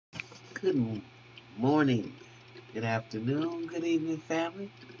Good morning, good afternoon, good evening, family.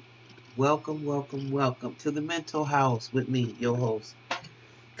 Welcome, welcome, welcome to the Mental House with me, your host,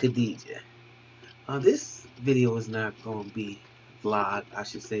 Khadija. This video is not going to be vlog, I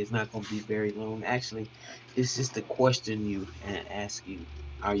should say. It's not going to be very long. Actually, it's just to question you and ask you,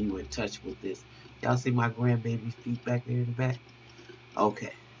 are you in touch with this? Y'all see my grandbaby's feet back there in the back?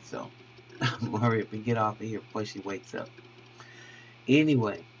 Okay, so I'm hurry up and get off of here before she wakes up.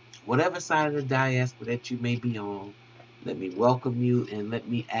 Anyway, whatever side of the diaspora that you may be on, let me welcome you and let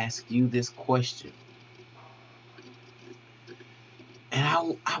me ask you this question. And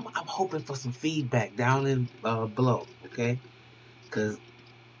I'm hoping for some feedback down in below, okay? Because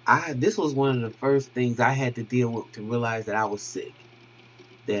this was one of the first things I had to deal with to realize that I was sick.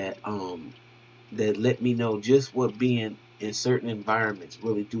 That let me know just what being in certain environments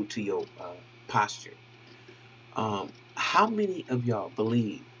really do to your posture. How many of y'all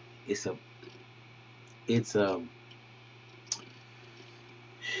believe it's a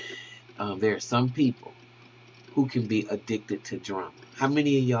there are some people who can be addicted to drama? How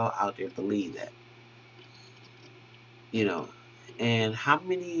many of y'all out there believe that? You know, and how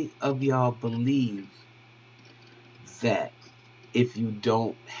many of y'all believe that if you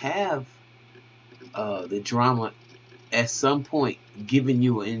don't have the drama at some point giving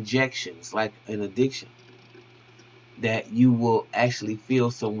you injections like an addiction, that you will actually feel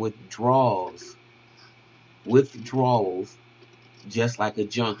some withdrawals just like a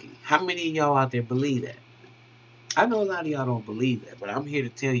junkie? How many of y'all out there believe that? I know a lot of y'all don't believe that, but I'm here to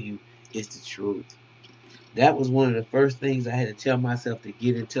tell you it's the truth. That was one of the first things I had to tell myself to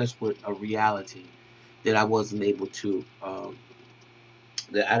get in touch with a reality that I wasn't able to,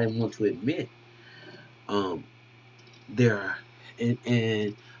 that I didn't want to admit. And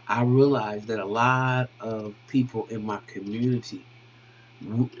I realized that a lot of people in my community,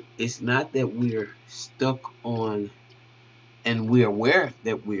 it's not that we're stuck on, and we're aware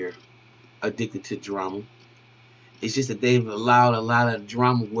that we're addicted to drama. It's just that they've allowed a lot of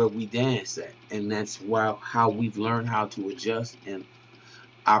drama where we dance at, and that's how we've learned how to adjust, and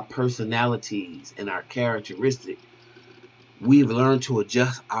our personalities and our characteristics. We've learned to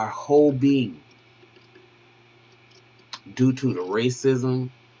adjust our whole being due to the racism,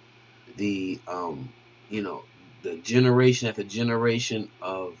 the the generation after generation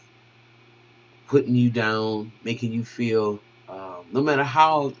of putting you down, making you feel no matter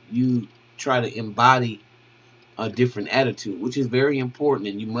how you try to embody a different attitude, which is very important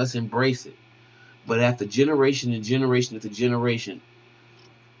and you must embrace it. But after generation and generation after generation,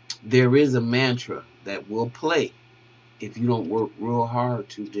 there is a mantra that will play if you don't work real hard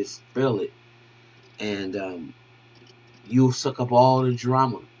to dispel it, and you'll suck up all the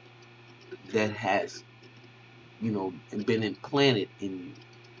drama that has, been implanted in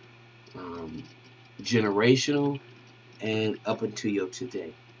you, generational and up until your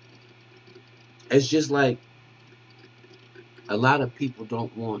today. It's just like a lot of people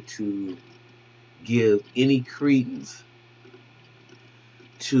don't want to give any credence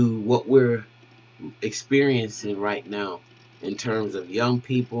to what we're experiencing right now in terms of young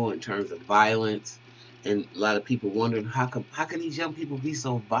people, in terms of violence, and a lot of people wondering how can these young people be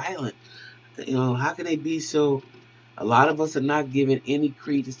so violent? How can they be so? A lot of us are not giving any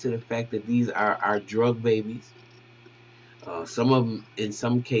credence to the fact that these are our drug babies. Some of them, in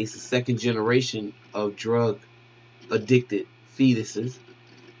some cases, second generation of drug addicted fetuses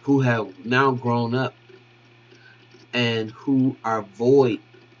who have now grown up and who are void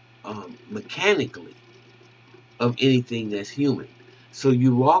mechanically of anything that's human. So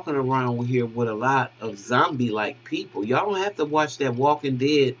you're walking around here with a lot of zombie-like people. Y'all don't have to watch that Walking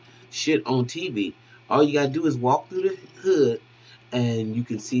Dead shit on TV. All you gotta do is walk through the hood, and you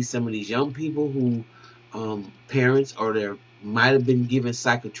can see some of these young people who parents or their might have been given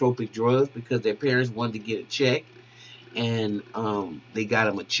psychotropic drugs because their parents wanted to get a check, and they got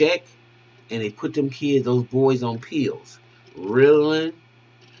them a check, and they put them kids, those boys, on pills, Ritalin,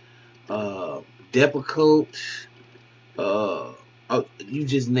 Depakote, you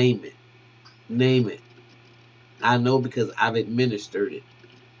just name it. I know because I've administered it.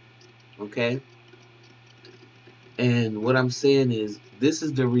 Okay. And what I'm saying is, this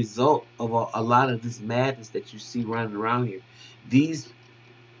is the result of a lot of this madness that you see running around here. These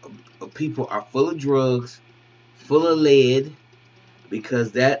people are full of drugs, full of lead,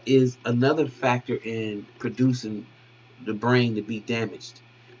 because that is another factor in producing the brain to be damaged,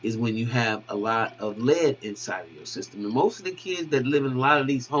 is when you have a lot of lead inside of your system. And most of the kids that live in a lot of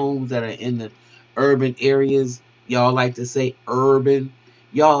these homes that are in the urban areas, y'all like to say urban,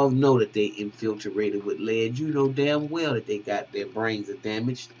 y'all know that they infiltrated with lead. You know damn well that they got their brains are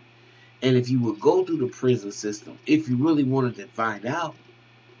damaged. And if you would go through the prison system, if you really wanted to find out,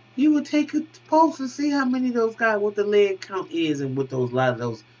 you would take a pulse and see how many of those guys, what the lead count is, and what those, a lot of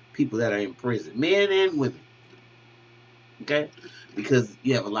those people that are in prison, men and women. Okay, because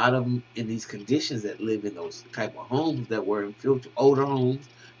you have a lot of them in these conditions that live in those type of homes that were infiltrated, older homes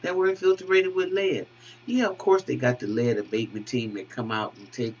that were infiltrated with lead. Yeah, of course they got the lead abatement team that come out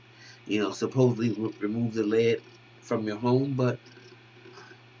and take, supposedly remove the lead from your home, but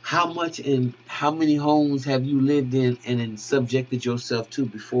how much and how many homes have you lived in and then subjected yourself to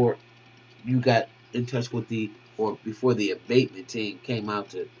before you got in touch with or before the abatement team came out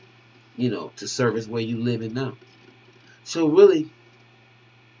to, to service where you live in now? So really,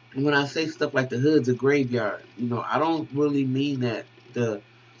 when I say stuff like the hood's a graveyard, I don't really mean that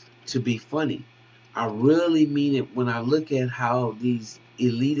to be funny. I really mean it when I look at how these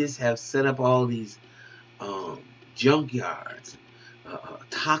elitists have set up all these junkyards,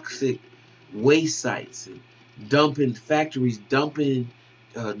 toxic waste sites, and dumping factories, dumping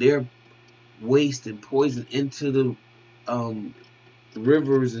their waste and poison into the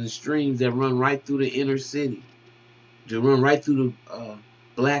rivers and streams that run right through the inner city, to run right through the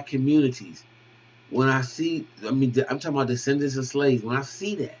black communities. When I see, I'm talking about descendants of slaves. When I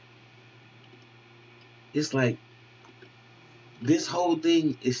see that, it's like this whole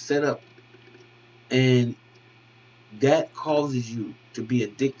thing is set up, and that causes you to be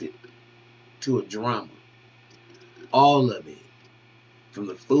addicted to a drama. All of it, from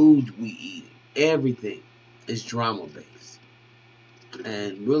the food we eat, everything is drama based.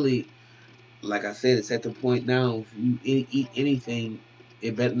 And really, like I said, it's at the point now, if you eat anything,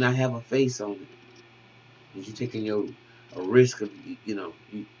 it better not have a face on it. Because you're taking a risk of,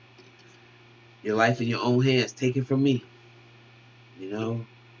 your life in your own hands. Take it from me. Y'all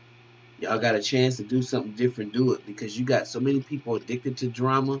got a chance to do something different, do it. Because you got so many people addicted to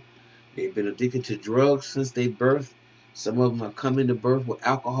drama. They've been addicted to drugs since they birth. Some of them are coming to birth with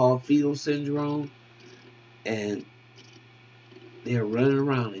alcohol fetal syndrome. And they're running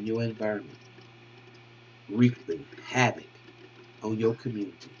around in your environment, wreaking havoc on your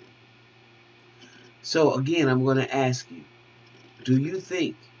community. So again, I'm going to ask you, do you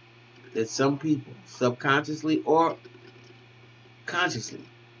think that some people, subconsciously or consciously,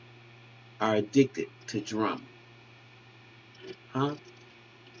 are addicted to drama? Huh?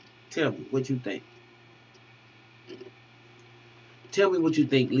 Tell me what you think. Tell me what you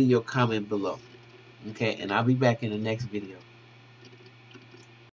think. Leave your comment below. Okay, and I'll be back in the next video.